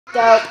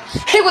Dope.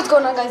 Hey, what's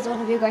going on, guys?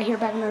 One of you guys here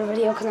back in another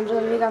video because I'm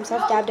doing a video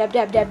myself. Dab.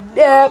 Back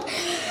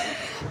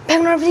in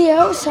another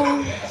video. So,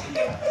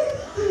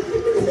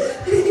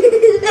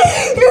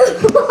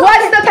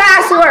 what's the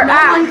password?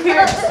 No one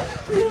cares.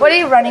 What are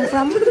you running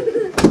from?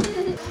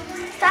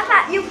 Stop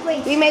at you,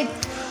 please. We made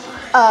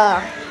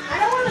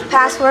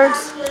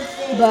passwords,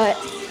 but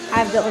I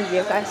have the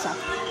video, guys. So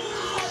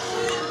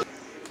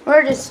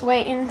we're just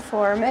waiting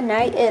for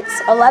midnight.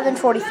 It's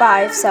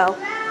 11:45, so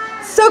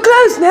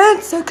close,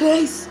 man. So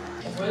close.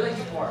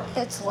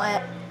 It's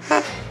lit.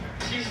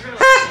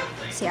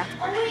 So yeah,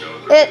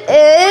 it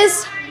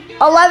is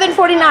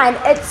 11:49.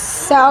 It's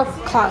so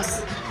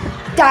close.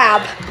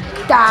 Dab.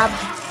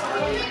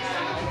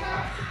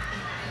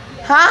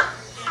 Huh?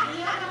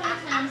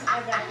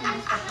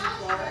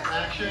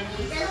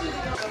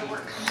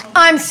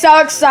 I'm so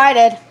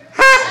excited.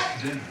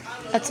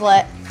 That's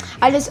lit.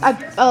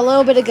 A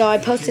little bit ago I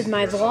posted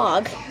my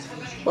vlog.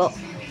 Well,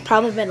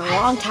 probably been a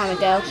long time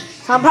ago.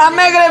 So I'm probably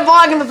making a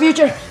vlog in the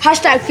future.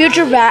 Hashtag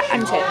future bat.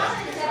 I'm saying.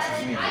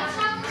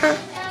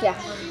 Yeah.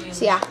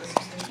 So yeah.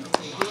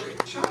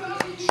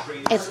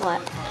 It's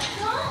lit.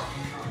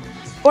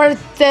 We're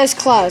this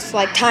close.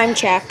 Like time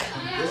check.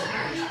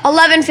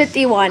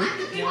 11:51.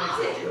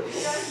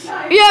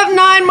 You have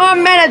 9 more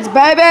minutes,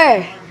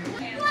 baby.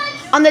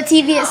 On the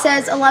TV it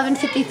says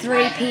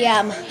 11:53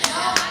 p.m.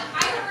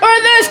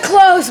 We're this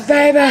close,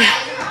 baby.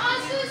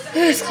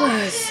 This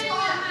close.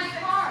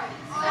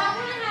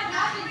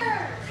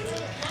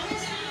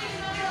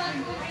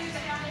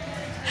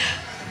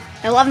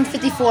 At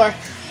 11:54.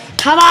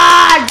 Come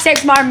on,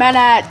 6 more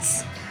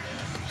minutes.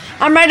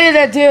 I'm ready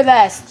to do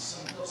this.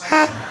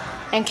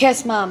 And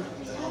kiss mom.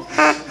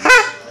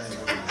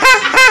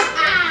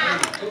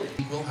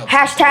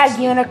 Hashtag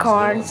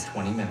unicorns.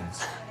 20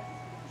 minutes.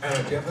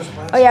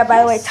 Oh yeah, by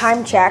the way,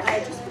 time check.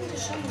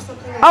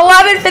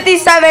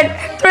 11:57.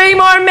 3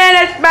 more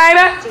minutes,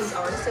 baby.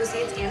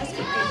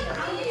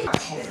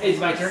 It's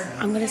my turn.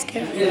 I'm gonna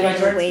scare It's my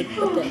turn. Wade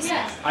with this.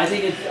 I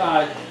think it's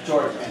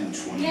George.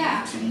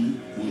 Yeah.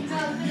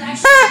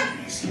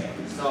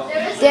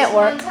 Didn't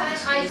work.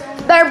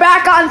 They're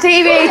back on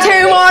TV.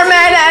 2 more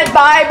minutes,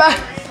 baby.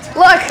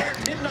 Look.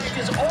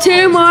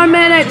 2 more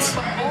minutes.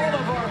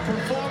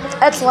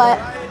 It's lit.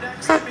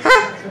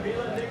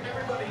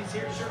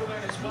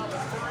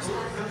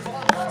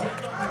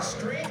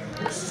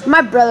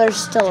 My brother's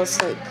still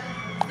asleep.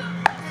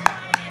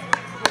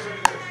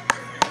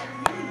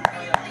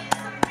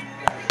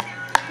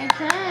 I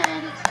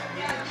tried.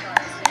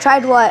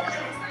 Tried what?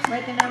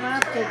 Waking them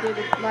up to do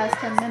the last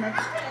 10 minutes.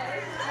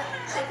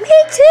 Me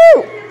too.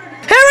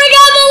 Here we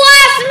go, the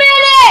last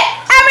minute.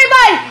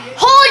 Everybody,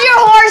 hold your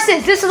horses.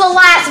 This is the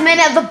last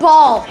minute of the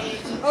ball.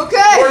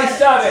 Okay.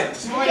 47.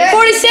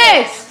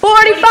 46,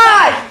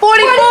 45,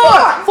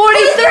 44,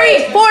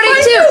 43,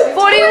 42,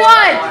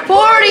 41,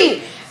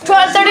 40,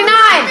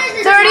 39,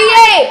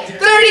 38,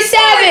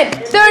 37,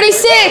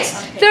 36,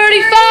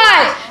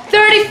 35,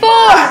 34,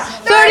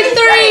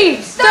 33,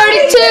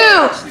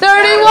 32,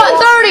 31,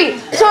 30,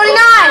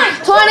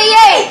 29,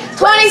 28,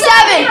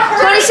 27,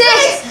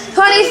 26,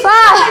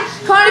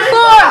 25, 24,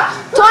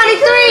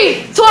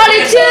 23,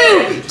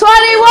 22,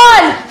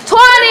 21,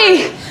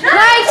 20,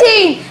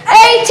 19,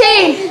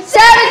 18,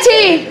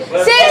 17,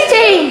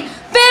 16,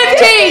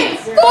 15,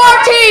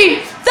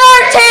 14,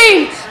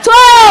 13, 12,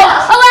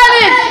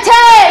 11,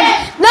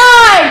 10,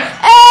 9,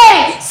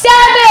 8,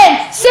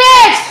 7, 6,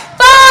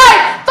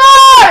 5,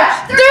 4,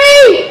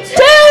 3,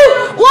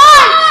 2, 1.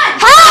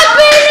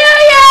 Happy New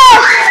Year!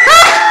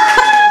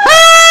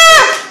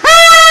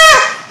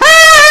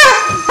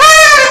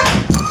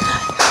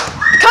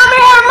 Come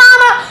here,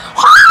 mama.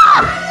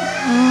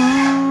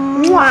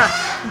 Mwah.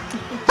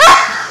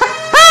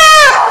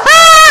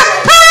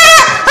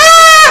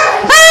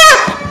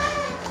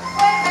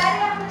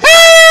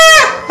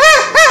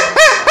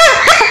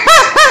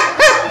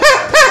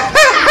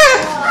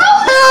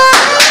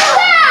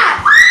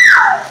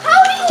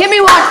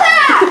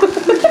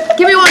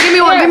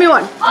 Give me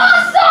one.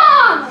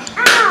 Awesome!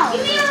 Ow!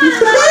 Give me one.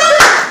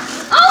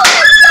 I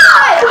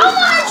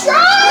wanna try!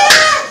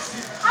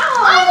 I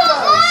want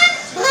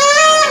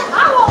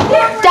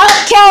one! Don't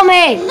kill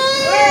me.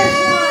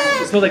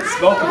 It smells like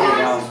smoke in here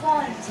now.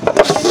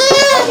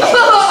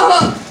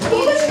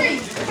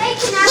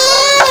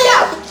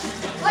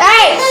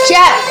 Hey,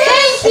 Jeff.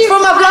 It's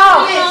from my vlog.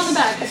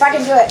 If I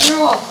can do it.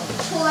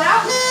 Pull it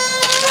out.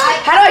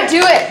 How do I do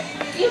it?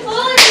 You pull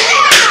it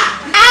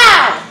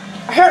Ow!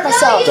 I hurt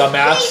myself.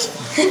 Dumbass.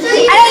 I don't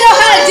know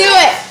how to do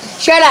it.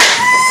 Shut up.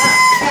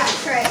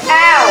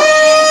 Ow!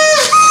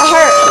 I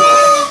hurt.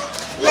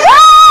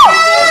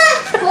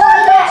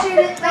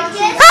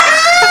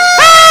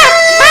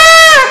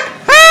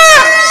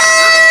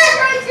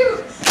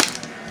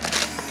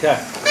 Okay.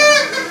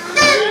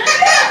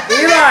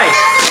 Eli!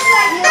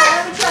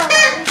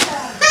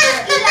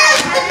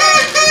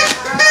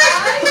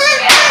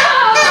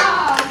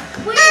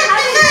 Really?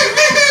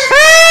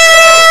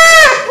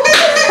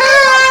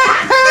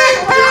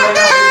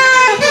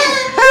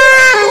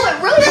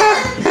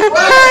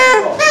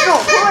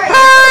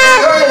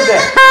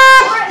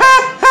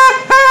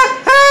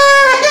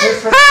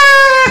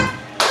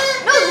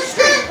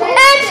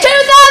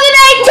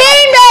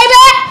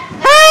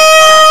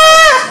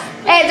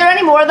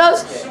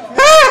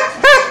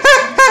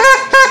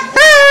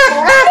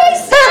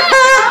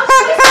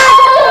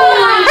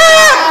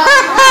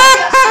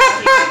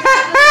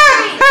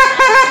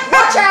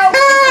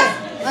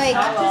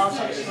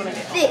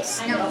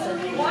 Please. No.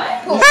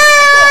 Pull.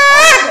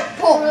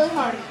 Pull really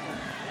hard.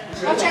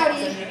 Watch out,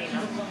 E.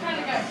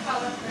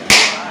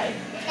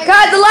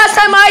 Guys, the last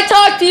time I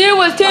talked to you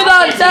was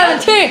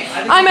 2017.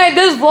 I made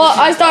this vlog.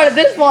 I started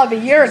this vlog a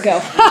year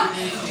ago.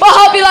 Well,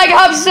 hope you like it.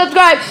 Hope you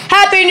subscribe.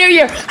 Happy New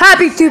Year.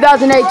 Happy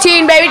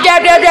 2018, baby.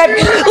 Dab, dab, dab.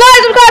 Like,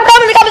 subscribe,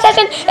 comment in the comment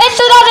section. It's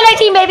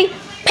 2018, baby.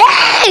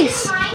 Peace.